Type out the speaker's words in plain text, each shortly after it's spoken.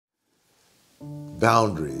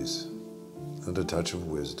boundaries, and a touch of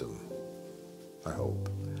wisdom, I hope.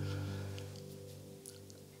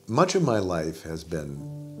 Much of my life has been,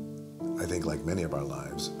 I think like many of our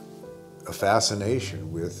lives, a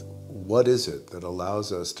fascination with what is it that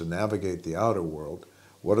allows us to navigate the outer world,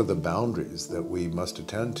 what are the boundaries that we must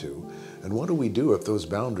attend to, and what do we do if those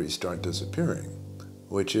boundaries start disappearing,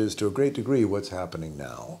 which is to a great degree what's happening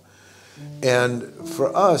now. And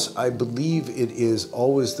for us, I believe it is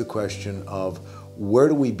always the question of where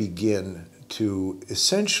do we begin to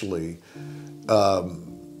essentially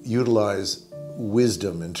utilize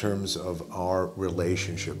wisdom in terms of our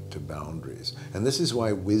relationship to boundaries. And this is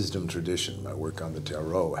why wisdom tradition, my work on the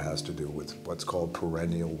tarot, has to do with what's called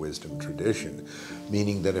perennial wisdom tradition,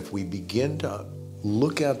 meaning that if we begin to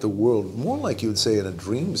look at the world more like you would say in a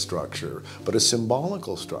dream structure, but a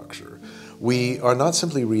symbolical structure, we are not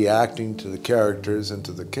simply reacting to the characters and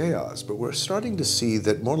to the chaos, but we're starting to see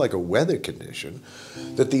that more like a weather condition,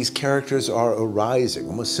 that these characters are arising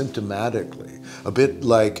almost symptomatically, a bit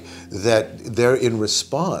like that they're in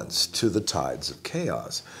response to the tides of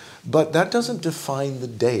chaos. But that doesn't define the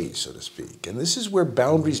day, so to speak. And this is where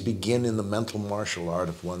boundaries begin in the mental martial art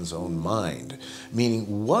of one's own mind,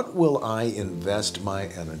 meaning what will I invest my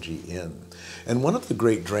energy in? And one of the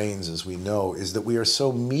great drains, as we know, is that we are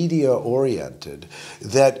so media-oriented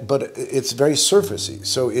that, but it's very surfacey.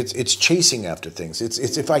 So it's chasing after things. It's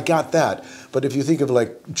if I got that, but if you think of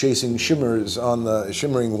like chasing shimmers on the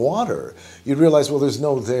shimmering water, you'd realize, well, there's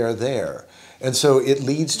no there. And so it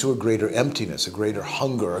leads to a greater emptiness, a greater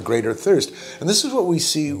hunger, a greater thirst. And this is what we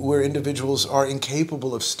see where individuals are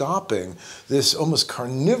incapable of stopping this almost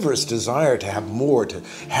carnivorous desire to have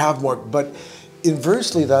more. But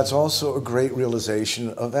inversely, that's also a great realization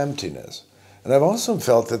of emptiness. And I've also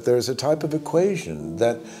felt that there's a type of equation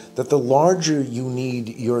that the larger you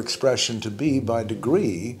need your expression to be by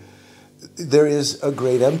degree, there is a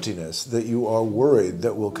great emptiness that you are worried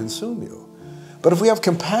that will consume you. But if we have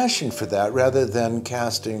compassion for that, rather than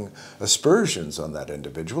casting aspersions on that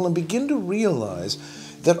individual, and begin to realize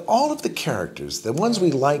that all of the characters, the ones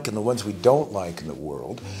we like and the ones we don't like in the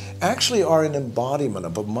world, actually are an embodiment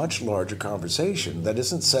of a much larger conversation that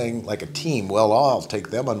isn't saying like a team, well, I'll take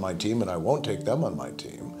them on my team and I won't take them on my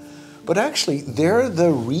team. But actually, they're the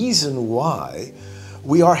reason why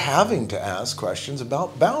we are having to ask questions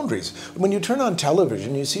about boundaries. When you turn on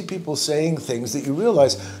television, you see people saying things that you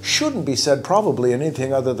realize shouldn't be said probably in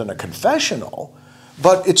anything other than a confessional,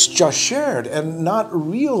 but it's just shared, and not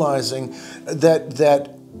realizing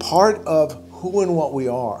that part of who and what we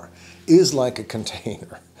are is like a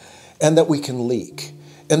container, and that we can leak.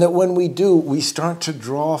 And that when we do, we start to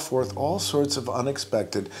draw forth all sorts of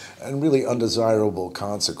unexpected and really undesirable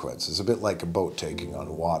consequences, a bit like a boat taking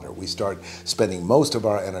on water. We start spending most of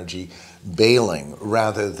our energy bailing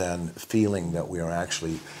rather than feeling that we are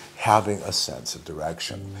actually having a sense of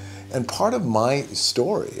direction. And part of my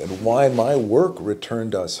story and why my work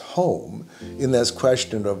returned us home in this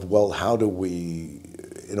question of, well, how do we,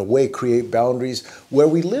 in a way, create boundaries where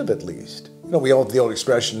we live at least? You know, we all have the old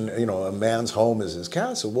expression, you know, a man's home is his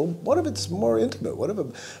castle. Well, what if it's more intimate? What if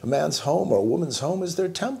a man's home or a woman's home is their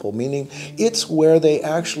temple? Meaning it's where they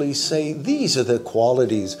actually say, these are the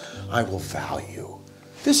qualities I will value.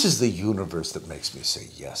 This is the universe that makes me say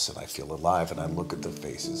yes, and I feel alive, and I look at the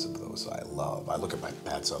faces of those I love. I look at my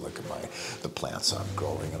pets, I look at the plants I'm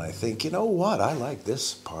growing, and I think, you know what, I like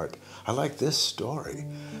this part. I like this story.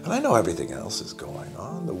 And I know everything else is going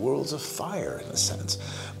on. The world's afire in a sense.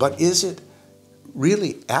 But is it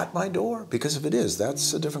really at my door? Because if it is,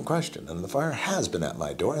 that's a different question. And the fire has been at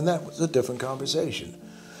my door, and that was a different conversation.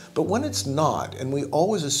 But when it's not, and we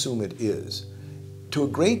always assume it is, to a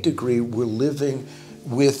great degree, we're living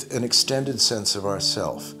with an extended sense of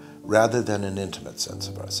ourself rather than an intimate sense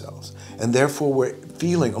of ourselves. And therefore, we're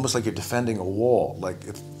feeling almost like you're defending a wall. Like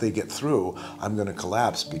if they get through, I'm going to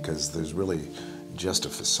collapse because there's really just a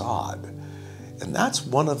facade. And that's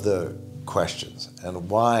one of the questions, and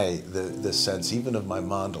why the sense even of my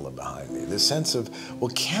mandala behind me, the sense of,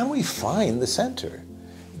 well, can we find the center?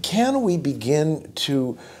 Can we begin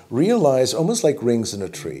to realize, almost like rings in a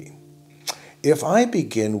tree, if I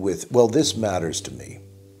begin with, well, this matters to me,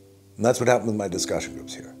 and that's what happened with my discussion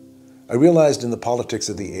groups here. I realized in the politics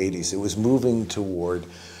of the 80s, it was moving toward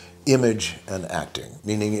image and acting,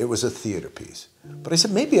 meaning it was a theater piece. But I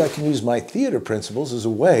said, maybe I can use my theater principles as a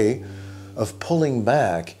way of pulling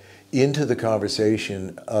back into the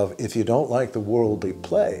conversation of, if you don't like the worldly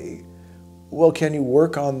play, well, can you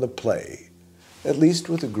work on the play, at least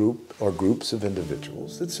with a group or groups of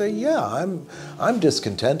individuals that say, yeah, I'm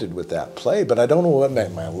discontented with that play, but I don't know what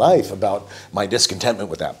my life about my discontentment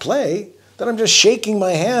with that play. then I'm just shaking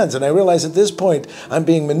my hands, and I realize at this point I'm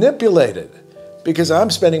being manipulated because I'm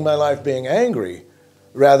spending my life being angry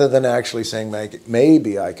rather than actually saying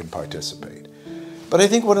maybe I can participate. But I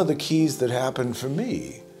think one of the keys that happened for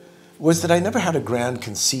me was that I never had a grand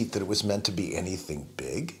conceit that it was meant to be anything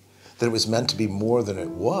big, that it was meant to be more than it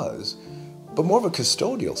was, but more of a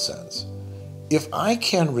custodial sense. If I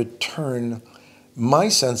can return my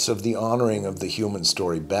sense of the honoring of the human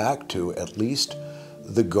story back to at least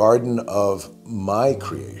the garden of my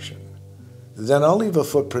creation, then I'll leave a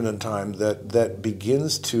footprint in time that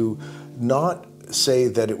begins to not say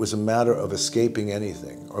that it was a matter of escaping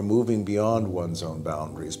anything or moving beyond one's own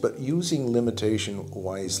boundaries, but using limitation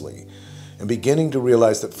wisely and beginning to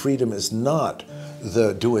realize that freedom is not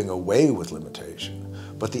the doing away with limitation,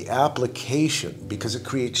 but the application, because it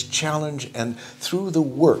creates challenge, and through the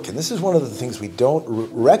work, and this is one of the things we don't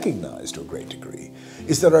recognize to a great degree,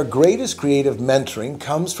 is that our greatest creative mentoring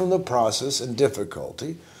comes from the process and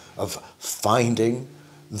difficulty of finding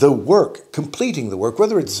the work, completing the work,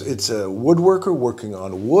 whether it's a woodworker working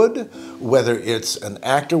on wood, whether it's an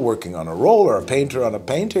actor working on a role, or a painter on a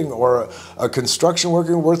painting, or a construction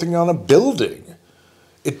worker working on a building.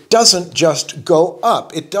 It doesn't just go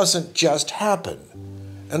up. It doesn't just happen.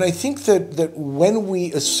 And I think that when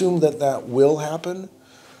we assume that that will happen,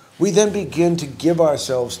 we then begin to give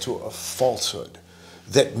ourselves to a falsehood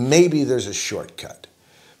that maybe there's a shortcut.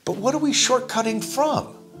 But what are we shortcutting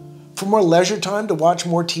from? For more leisure time to watch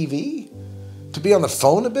more TV? To be on the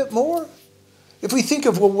phone a bit more? If we think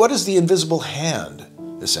of, well, what is the invisible hand,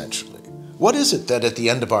 essentially? What is it that at the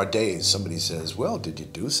end of our days somebody says, well, did you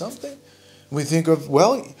do something? And we think of,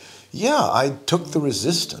 well, yeah, I took the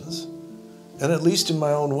resistance and at least in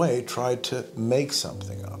my own way tried to make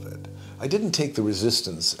something of it. I didn't take the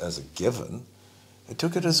resistance as a given. I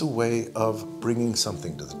took it as a way of bringing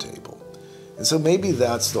something to the table. And so maybe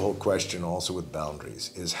that's the whole question also with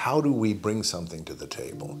boundaries, is how do we bring something to the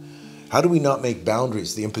table? How do we not make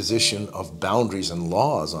boundaries the imposition of boundaries and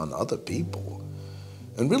laws on other people,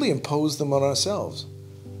 and really impose them on ourselves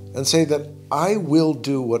and say that I will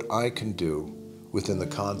do what I can do within the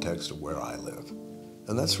context of where I live.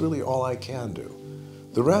 And that's really all I can do.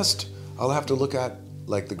 The rest I'll have to look at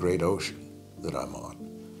like the great ocean that I'm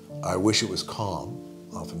on. I wish it was calm.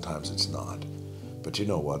 Oftentimes it's not. But you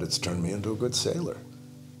know what? It's turned me into a good sailor.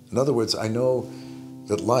 In other words, I know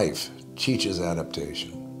that life teaches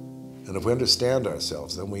adaptation. And if we understand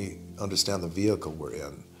ourselves, then we understand the vehicle we're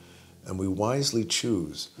in. And we wisely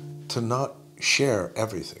choose to not share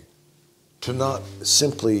everything, to not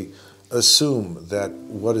simply assume that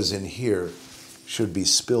what is in here should be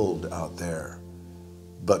spilled out there,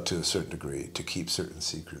 but to a certain degree to keep certain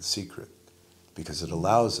secrets secret, because it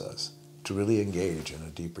allows us to really engage in a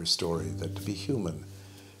deeper story, that to be human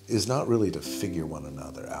is not really to figure one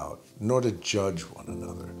another out, nor to judge one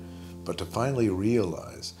another, but to finally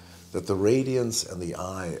realize that the radiance and the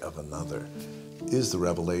eye of another is the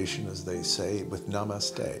revelation, as they say with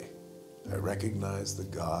Namaste. I recognize the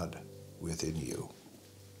God within you.